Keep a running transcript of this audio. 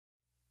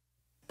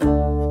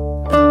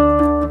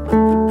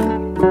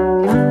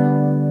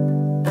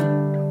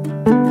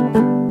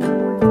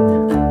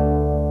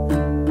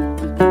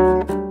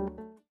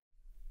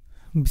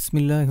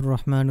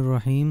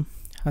बिस्मिल्लाहिर्रहमानिर्रहीम।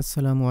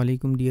 अस्सलामु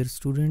अलैकुम डियर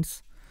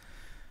स्टूडेंट्स,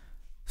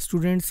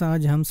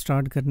 आज हम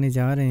स्टार्ट करने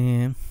जा रहे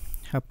हैं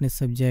अपने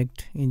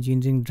subject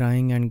engineering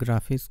drawing and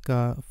graphics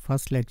का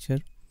फर्स्ट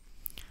लेक्चर।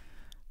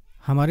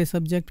 हमारे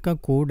सब्जेक्ट का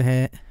कोड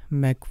है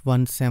मैक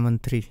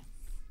 173।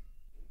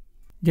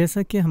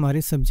 जैसा कि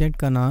हमारे सब्जेक्ट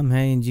का नाम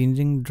है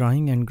इंजीनियरिंग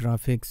ड्राइंग एंड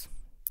ग्राफिक्स,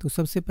 तो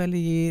सबसे पहले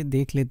ये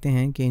देख लेते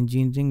हैं कि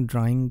इंजीनियरिंग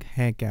ड्राइंग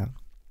है क्या।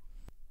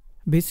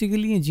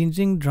 Basically,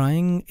 engineering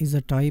drawing is a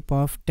type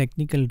of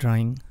technical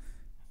drawing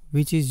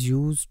which is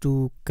used to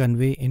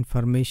convey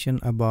information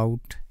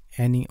about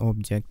any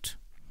object.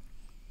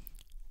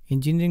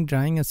 Engineering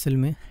drawing असल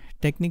में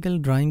technical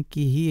drawing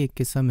की ही एक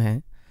किस्म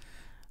है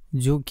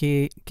जो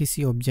कि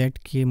किसी ऑब्जेक्ट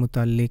के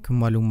मुतालिक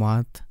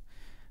मालूमात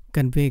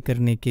कन्वे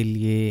करने के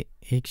लिए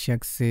एक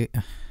शख्स से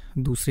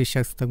दूसरे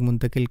शख्स तक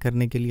मुंतकिल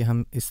करने के लिए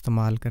हम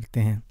इस्तेमाल करते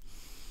हैं।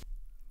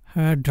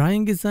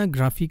 Drawing is a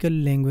graphical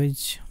language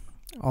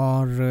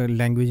or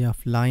language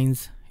of lines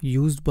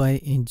used by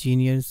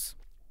engineers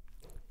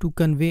to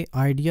convey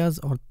ideas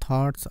or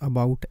thoughts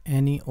about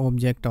any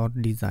object or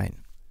design.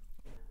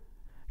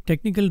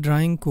 Technical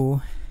drawing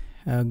को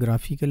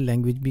ग्राफिकल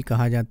लैंग्वेज भी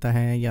कहा जाता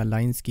है या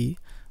लाइंस की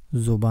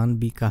ज़ुबान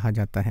भी कहा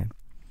जाता है।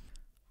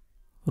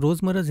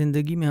 रोज़मर्रा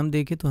ज़िंदगी में हम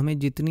देखें तो हमें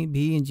जितनी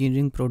भी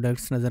इंजीनियरिंग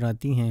प्रोडक्ट्स नज़र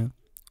आती हैं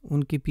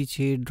उनके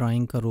पीछे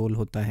ड्राइंग का रोल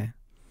होता है।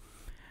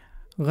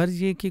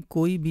 गर्ज़ ये कि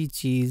कोई भी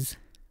चीज़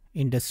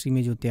इंडस्ट्री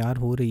में जो तैयार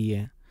हो रही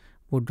है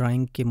वो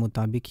ड्राइंग के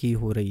मुताबिक ही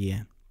हो रही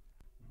है।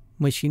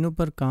 मशीनों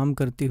पर काम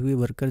करते हुए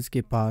वर्कर्स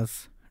के पास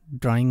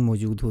ड्राइंग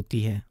मौजूद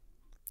होती है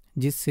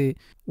जिससे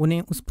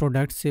उन्हें उस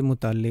प्रोडक्ट से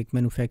मुतालिक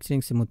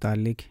मैन्युफैक्चरिंग से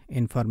मुतालिक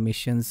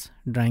इंफॉर्मेशंस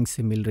ड्राइंग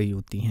से मिल रही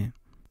होती हैं।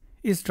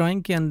 इस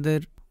ड्राइंग के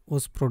अंदर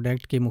उस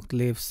प्रोडक्ट के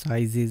मुख्तलिफ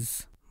साइज़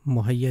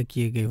मुहैया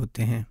किए गए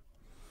होते हैं।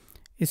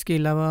 इसके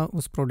अलावा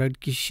उस प्रोडक्ट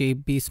की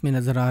शेप भी इसमें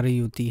नज़र आ रही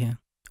होती है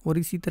और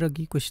इसी तरह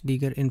की कुछ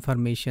दीगर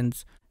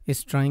इंफॉर्मेशंस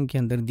इस ड्राइंग के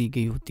अंदर दी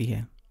गई होती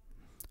है।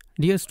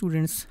 डियर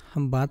स्टूडेंट्स,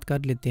 हम बात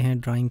कर लेते हैं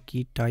ड्राइंग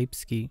की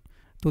टाइप्स की।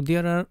 तो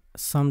there are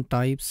some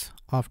types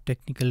of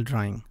technical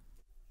drawing.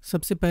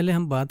 सबसे पहले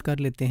हम बात कर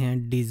लेते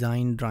हैं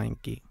डिज़ाइन ड्राइंग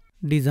की।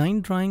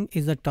 Design drawing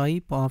is a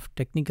type of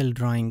technical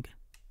drawing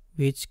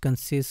which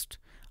consist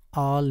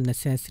all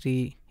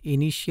necessary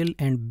initial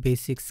and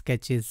basic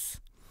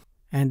sketches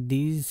and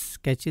these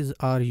sketches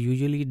are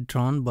usually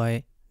drawn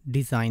by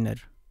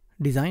designer.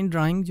 Design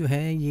drawing जो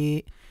है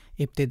ये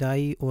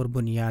इब्तदाई और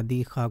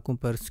बुनियादी खाकों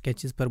पर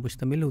स्केचेस पर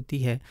मुश्तमिल होती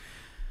है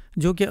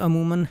जो कि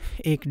अमूमन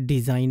एक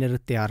डिज़ाइनर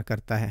तैयार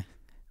करता है।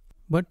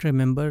 But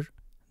remember,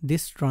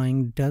 this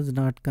drawing does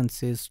not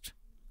consist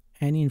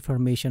any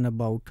information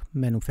about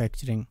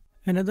manufacturing.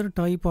 Another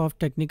type of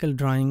technical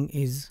drawing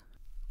is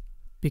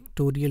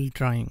pictorial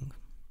drawing.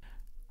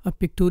 A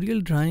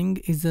pictorial drawing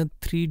is a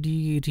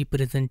 3D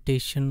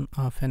representation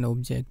of an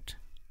object,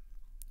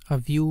 a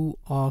view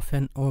of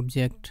an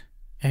object,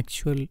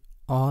 actual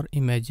or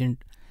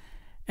imagined,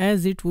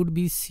 as it would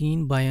be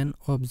seen by an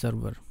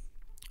observer.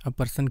 A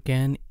person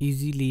can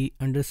easily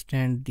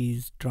understand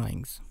these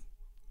drawings.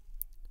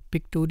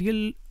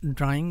 Pictorial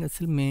drawing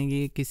असल में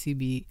ये किसी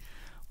भी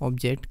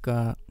object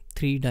का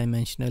 3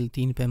 dimensional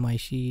 3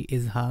 पैमाइशी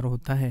इजहार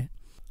होता है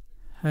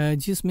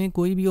जिसमें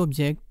कोई भी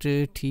ऑब्जेक्ट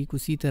ठीक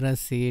उसी तरह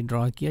से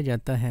ड्रा किया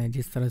जाता है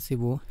जिस तरह से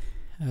वो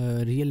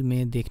रियल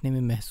में देखने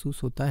में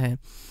महसूस होता है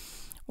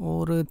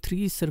और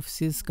 3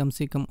 सरफेस कम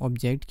से कम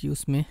ऑब्जेक्ट की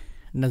उसमें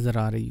नज़र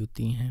आ रही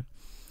होती हैं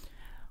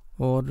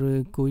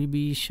और कोई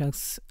भी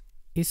शख्स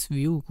इस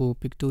व्यू को,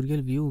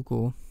 पिक्टोरियल व्यू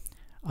को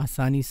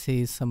आसानी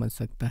से समझ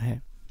सकता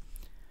है।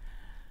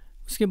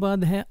 उसके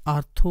बाद है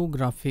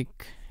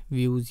आर्थोग्राफिक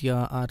व्यूज़ या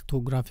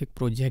आर्थोग्राफिक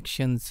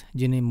प्रोजेक्शंस,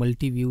 जिन्हें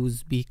मल्टी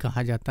व्यूज़ भी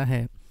कहा जाता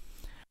है।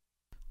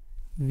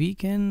 We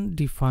can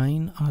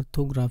define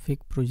आर्थोग्राफिक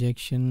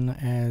projection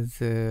as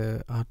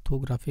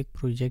आर्थोग्राफिक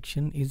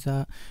projection is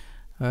a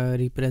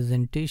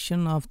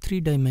representation of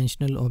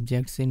 3-dimensional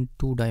objects in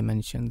 2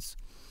 dimensions.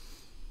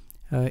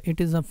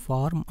 It is a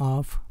form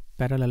of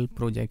parallel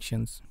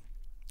projections.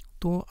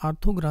 तो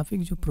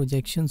आर्थोग्राफिक जो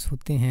प्रोजेक्शंस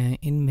होते हैं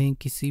इनमें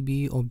किसी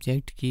भी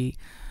ऑब्जेक्ट की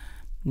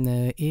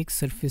एक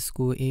सरफेस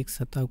को, एक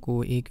सतह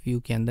को एक व्यू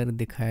के अंदर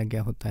दिखाया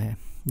गया होता है।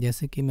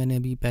 जैसे कि मैंने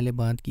अभी पहले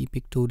बात की,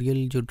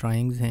 पिक्टोरियल जो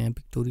ड्राइंग्स हैं,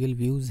 पिक्टोरियल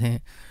व्यूज़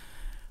हैं,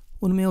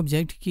 उनमें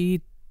ऑब्जेक्ट की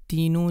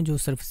तीनों जो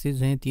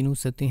सरफेसेस हैं, तीनों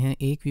सतहें हैं,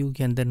 एक व्यू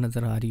के अंदर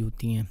नज़र आ रही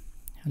होती हैं।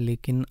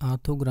 लेकिन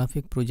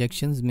आर्थोग्राफिक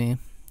प्रोजेक्शंस में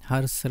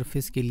हर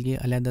सरफेस के लिए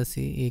अलग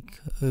से एक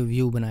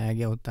व्यू बनाया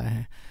गया होता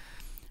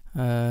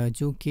है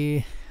जो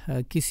कि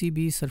किसी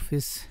भी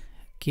सरफेस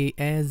के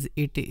एज़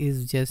इट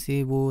इज़,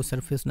 जैसे वो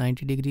सरफेस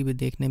 90 डिग्री भी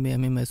देखने में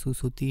हमें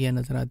महसूस होती है,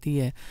 नज़र आती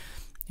है,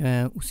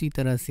 उसी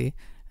तरह से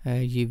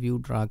ये व्यू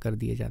ड्रा कर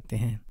दिए जाते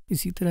हैं।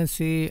 इसी तरह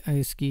से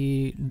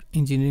इसकी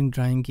इंजीनियरिंग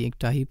ड्राइंग की एक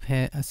टाइप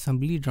है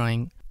असेंबली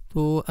ड्राइंग।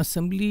 तो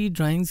assembly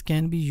drawings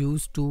can be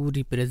used to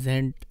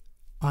represent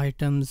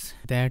items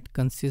that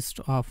consist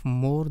of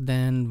more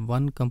than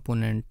one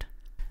component।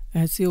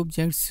 ऐसे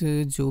ऑब्जेक्ट्स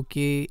जो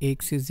कि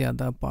एक से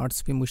ज़्यादा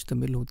पार्ट्स पे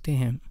मुश्तमिल होते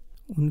हैं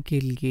उनके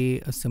लिए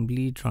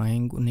असम्बली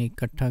ड्राइंग उन्हें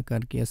इकट्ठा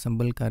करके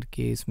असम्बल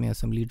करके इसमें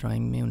असम्बली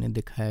ड्राइंग में उन्हें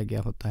दिखाया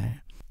गया होता है।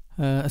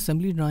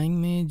 असम्बली ड्राइंग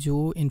में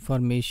जो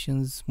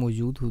इंफॉर्मेशंस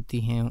मौजूद होती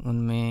हैं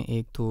उनमें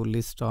एक तो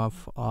list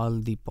of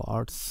all the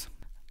parts,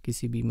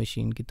 किसी भी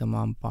मशीन की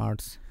तमाम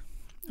पार्ट्स,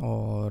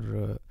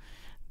 और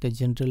the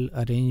general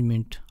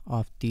arrangement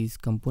of these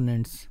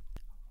components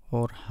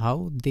और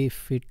how they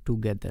fit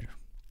together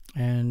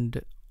and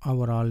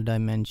overall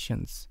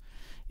dimensions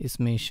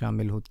इसमें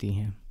शामिल होती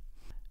हैं।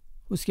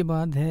 उसके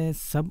बाद है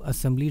सब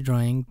असम्बली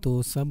ड्राइंग।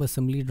 तो सब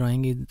assembly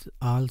drawing is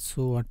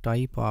also a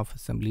type of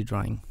assembly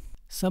drawing.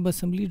 सब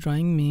असम्बली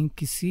ड्राइंग में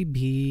किसी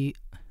भी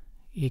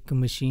एक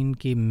मशीन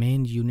के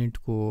मेन यूनिट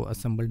को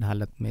असम्बल्ड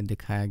हालत में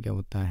दिखाया गया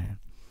होता है।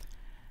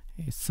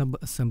 सब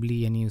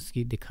असम्बली यानी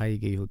उसकी दिखाई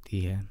गई होती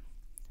है,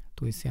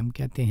 तो इसे हम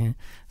कहते हैं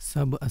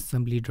सब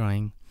असम्बली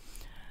ड्राइंग।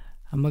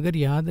 हम अगर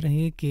याद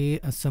रहे कि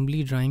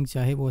असम्बली ड्राइंग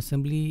चाहे वो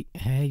असम्बली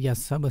है या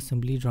सब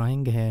असम्बली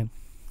ड्राइंग है,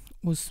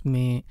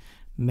 उसमें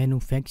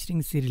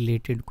मैन्युफैक्चरिंग से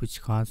रिलेटेड कुछ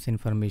ख़ास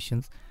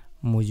इंफॉर्मेशंस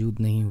मौजूद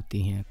नहीं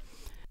होती हैं।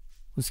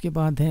 उसके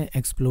बाद है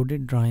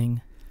एक्सप्लोडेड ड्राइंग।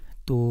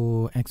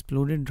 तो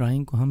एक्सप्लोडेड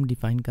ड्राइंग को हम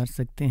डिफ़ाइन कर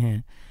सकते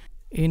हैं,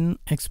 इन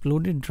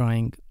exploded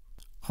drawing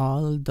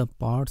all the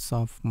parts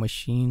of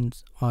machines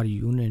or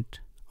unit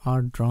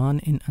are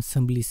drawn in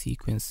assembly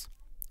sequence.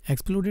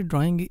 Exploded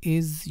drawing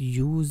is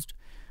used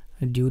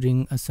during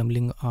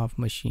assembling of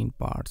machine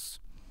parts.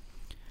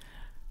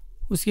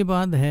 उसके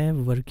बाद है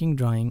working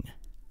drawing.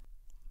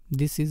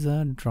 This is a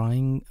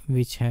drawing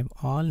which have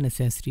all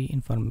necessary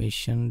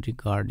information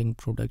regarding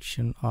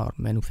production or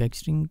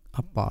manufacturing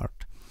a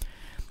part.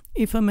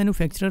 If a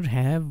manufacturer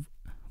have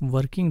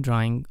working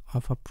drawing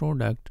of a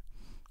product,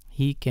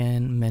 he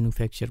can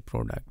manufacture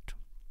product.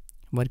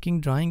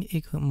 Working drawing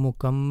एक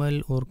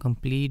मुकम्मल और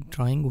complete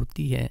drawing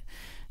होती है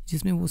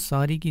जिसमें वो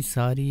सारी की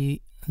सारी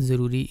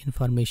ज़रूरी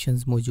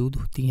इंफॉर्मेशंस मौजूद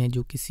होती हैं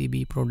जो किसी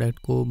भी प्रोडक्ट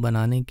को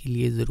बनाने के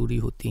लिए ज़रूरी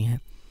होती हैं।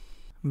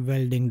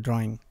 Welding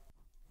drawing.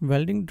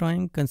 Welding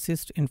drawing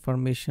consist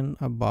information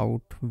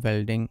about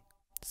welding,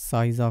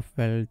 size of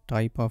weld,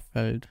 type of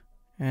weld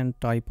and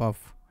type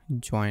of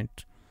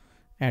joint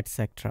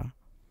etcetera.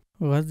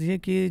 Girls ये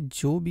कि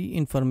जो भी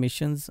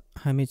इंफॉर्मेशंस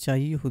हमें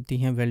चाहिए होती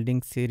हैं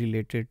वेल्डिंग से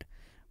रिलेटेड,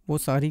 वो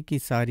सारी की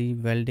सारी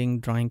वेल्डिंग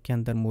ड्राइंग के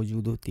अंदर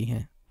मौजूद होती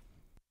हैं।